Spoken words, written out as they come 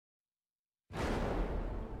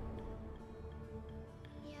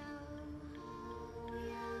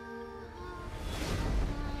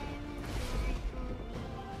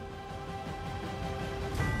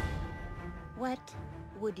What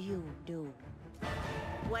would you do?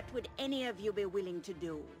 What would any of you be willing to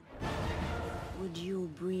do? Would you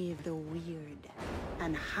brave the weird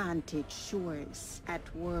and haunted shores at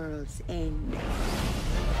world's end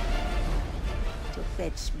to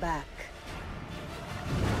fetch back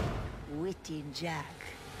Witty Jack?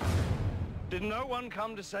 Did no one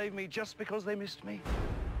come to save me just because they missed me?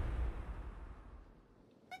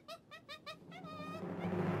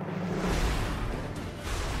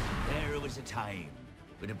 There was a time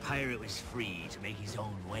when a pirate was free to make his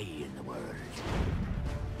own way in the world.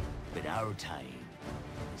 But our time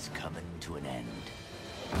is coming to an end.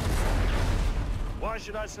 Why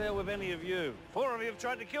should I sail with any of you? 4 of you have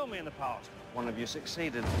tried to kill me in the past. 1 of you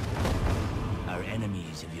succeeded. Our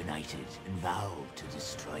enemies have united and vowed to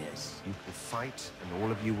destroy us. You will fight, and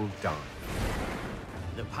all of you will die.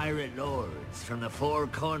 The pirate lords from the 4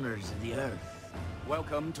 corners of the earth.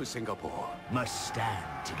 Welcome to Singapore. Must stand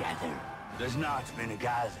together. There's not been a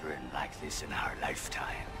gathering like this in our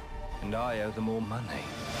lifetime. And I owe them all money.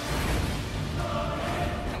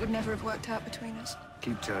 That would never have worked out between us.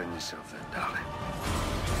 Keep telling yourself that, darling.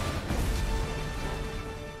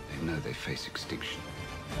 They know they face extinction.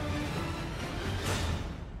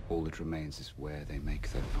 All that remains is where they make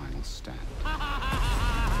their final stand.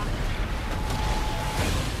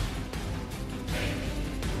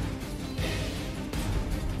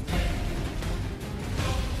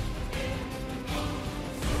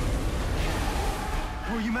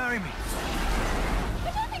 Will you marry me?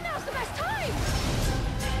 I don't think now's the best time!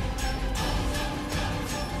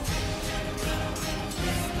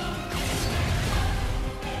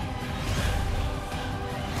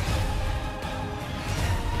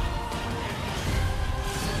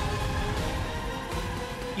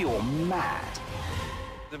 You're mad.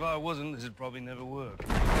 If I wasn't, this would probably never work.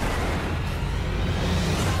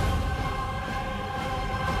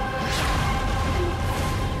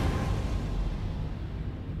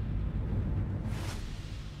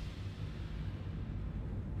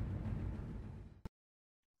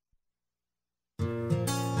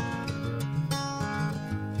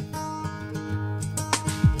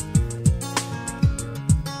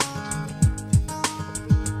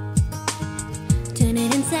 Turn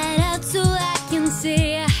it inside out so I can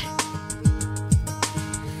see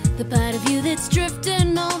the part of you that's drifting